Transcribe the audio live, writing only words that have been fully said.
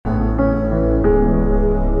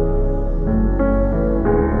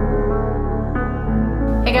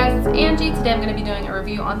Angie. Today I'm going to be doing a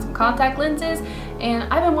review on some contact lenses, and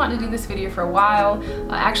I've been wanting to do this video for a while.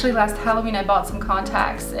 Actually last Halloween I bought some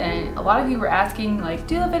contacts and a lot of you were asking like,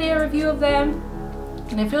 do a video review of them,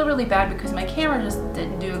 and I feel really bad because my camera just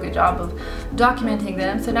didn't do a good job of documenting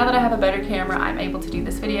them. So now that I have a better camera, I'm able to do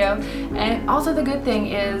this video. And also the good thing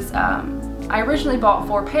is I originally bought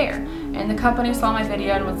 4 pair and the company saw my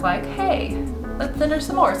video and was like, hey, let's send her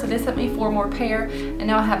some more. So they sent me 4 more pair, and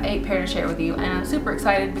now I have 8 pair to share with you, and I'm super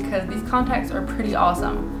excited because these contacts are pretty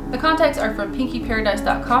awesome. The contacts are from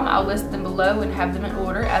pinkyparadise.com. I'll list them below and have them in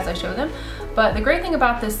order as I show them. But the great thing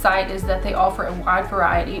about this site is that they offer a wide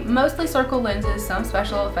variety, mostly circle lenses, some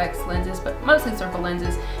special effects lenses, but mostly circle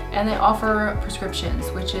lenses, and they offer prescriptions,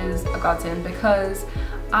 which is a godsend because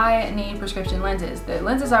I need prescription lenses. The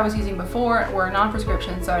lenses I was using before were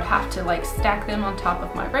non-prescription, so I'd have to like stack them on top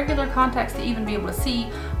of my regular contacts to even be able to see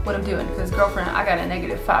what I'm doing, because girlfriend, I got a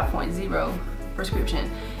negative 5.0 prescription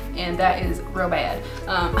and that is real bad.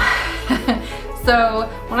 So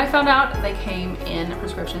when I found out they came in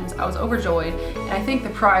prescriptions, I was overjoyed, and I think the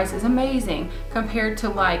price is amazing compared to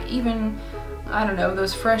like even, I don't know,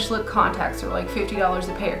 those fresh look contacts are like $50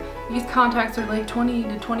 a pair. These contacts are like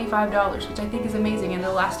 $20 to $25, which I think is amazing, and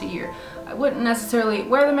they'll last a year. I wouldn't necessarily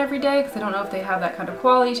wear them every day because I don't know if they have that kind of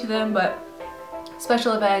quality to them, but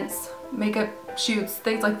special events, makeup shoots,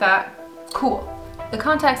 things like that, cool. The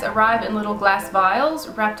contacts arrive in little glass vials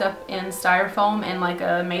wrapped up in styrofoam and like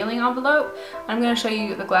a mailing envelope. I'm going to show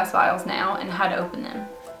you the glass vials now and how to open them.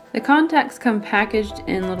 The contacts come packaged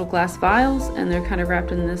in little glass vials, and they're kind of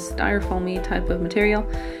wrapped in this styrofoamy type of material.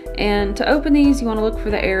 And to open these, you want to look for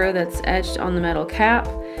the arrow that's etched on the metal cap,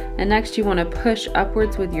 and next you want to push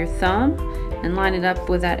upwards with your thumb and line it up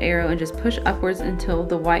with that arrow and just push upwards until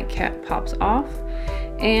the white cap pops off.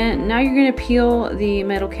 And now you're going to peel the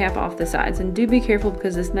metal cap off the sides, and do be careful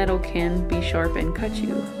because this metal can be sharp and cut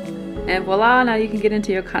you. And voila, now you can get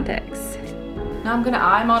into your contacts. Now I'm going to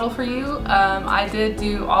eye model for you. I did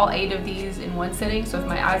do all 8 of these in one sitting, so if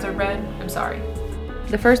my eyes are red, I'm sorry.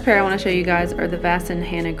 The first pair I want to show you guys are the Vassen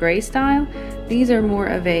Hana Grey style. These are more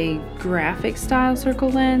of a graphic style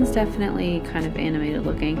circle lens, definitely kind of animated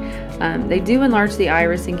looking. They do enlarge the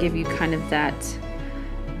iris and give you kind of that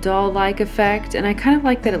doll-like effect, and I kind of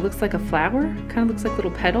like that it looks like a flower, kind of looks like little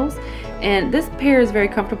petals. And this pair is very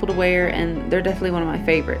comfortable to wear, and they're definitely one of my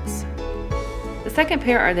favorites. The second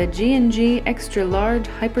pair are the G Xxtra large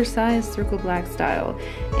hyper-sized circle black style,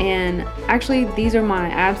 and actually these are my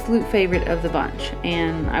absolute favorite of the bunch,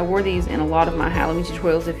 and I wore these in a lot of my Halloween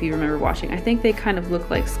tutorials if you remember watching. I think they kind of look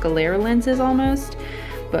like sclera lenses almost,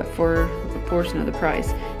 but for a portion of the price.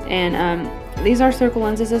 And these are circle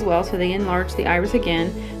lenses as well, so they enlarge the iris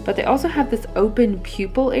again, but they also have this open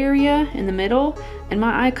pupil area in the middle, and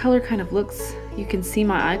my eye color kind of looks, you can see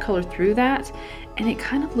my eye color through that, and it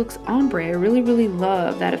kind of looks ombre. I really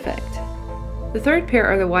love that effect. The third pair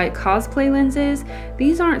are the white cosplay lenses.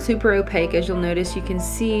 These aren't super opaque. As you'll notice, you can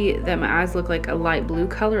see that my eyes look like a light blue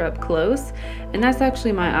color up close, and that's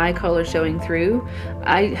actually my eye color showing through.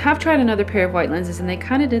 I have tried another pair of white lenses and they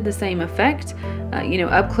kind of did the same effect. You know,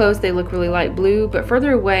 up close they look really light blue, but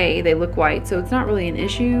further away they look white, so it's not really an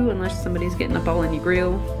issue unless somebody's getting up all in your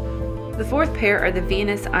grill. The fourth pair are the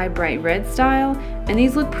Venus Eye Bright Red style, and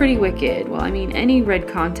these look pretty wicked. Well, I mean, any red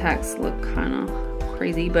contacts look kind of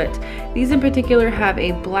crazy, but these in particular have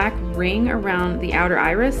a black ring around the outer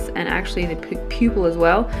iris and actually the pupil as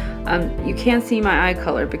well. You can't see my eye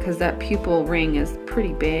color because that pupil ring is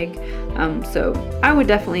pretty big, so I would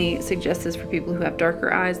definitely suggest this for people who have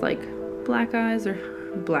darker eyes, like black eyes or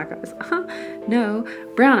black eyes. No,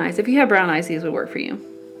 brown eyes. If you have brown eyes, these would work for you.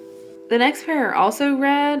 The next pair are also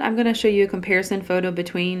red. I'm going to show you a comparison photo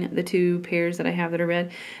between the 2 pairs that I have that are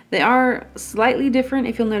red. They are slightly different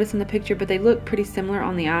if you'll notice in the picture, but they look pretty similar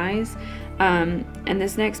on the eyes. And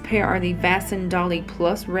this next pair are the Vassen Dolly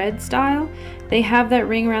Plus Red style. They have that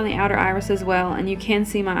ring around the outer iris as well, and you can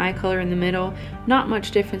see my eye color in the middle. Not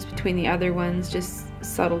much difference between the other ones, just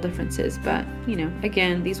subtle differences, but you know,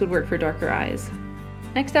 again, these would work for darker eyes.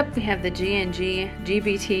 Next up we have the G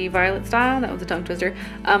GBT Violet style. That was a tongue twister.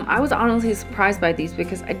 I was honestly surprised by these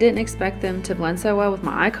because I didn't expect them to blend so well with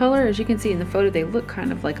my eye color. As you can see in the photo, they look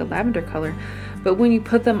kind of like a lavender color, but when you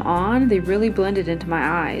put them on, they really blended into my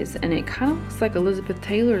eyes, and it kind of looks like Elizabeth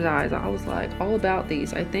Taylor's eyes. I was like all about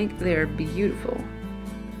these. I think they're beautiful.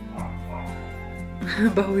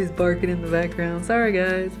 Bowie's barking in the background, sorry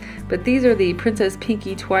guys. But these are the Princess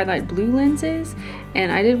Pinky Twilight Blue lenses,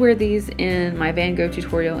 and I did wear these in my Van Gogh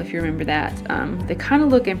tutorial if you remember that. They kind of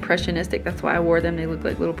look impressionistic, that's why I wore them. They look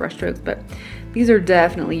like little brush strokes, but these are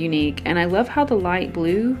definitely unique, and I love how the light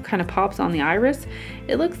blue kind of pops on the iris.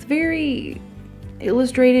 It looks very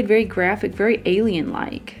illustrated, very graphic, very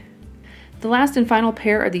alien-like. The last and final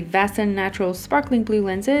pair are the Vassen Natural Sparkling Blue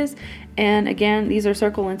lenses, and again, these are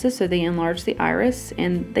circle lenses, so they enlarge the iris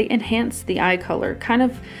and they enhance the eye color. Kind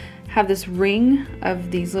of have this ring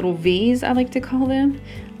of these little V's, I like to call them,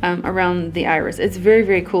 around the iris. It's very,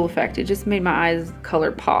 very cool effect. It just made my eyes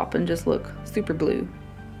color pop and just look super blue.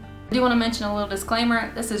 I do want to mention a little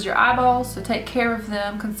disclaimer. This is your eyeballs, so take care of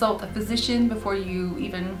them. Consult a physician before you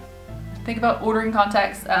even think about ordering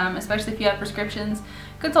contacts, especially if you have prescriptions.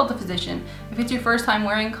 Consult a physician. If it's your first time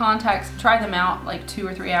wearing contacts, try them out like 2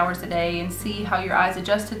 or 3 hours a day and see how your eyes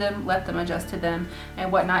adjust to them, let them adjust to them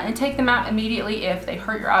and whatnot, and take them out immediately if they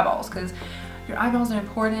hurt your eyeballs, because your eyeballs are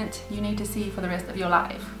important. You need to see for the rest of your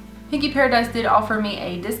life. Pinky Paradise did offer me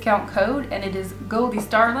a discount code, and it is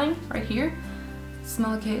goldiestarling right here,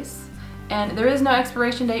 small case. And there is no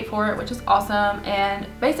expiration date for it, which is awesome. And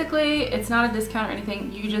basically, it's not a discount or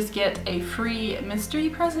anything. You just get a free mystery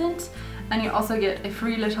present, and you also get a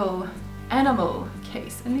free little animal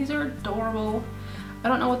case. And these are adorable. I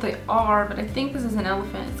don't know what they are, but I think this is an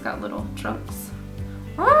elephant. It's got little trunks.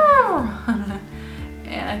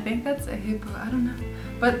 And I think that's a hippo. I don't know.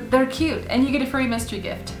 But they're cute. And you get a free mystery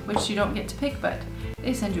gift, which you don't get to pick, but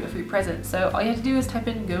they send you a free present. So all you have to do is type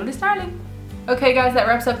in goldiestarling. Okay guys, that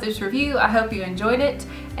wraps up this review. I hope you enjoyed it,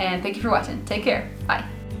 and thank you for watching. Take care. Bye.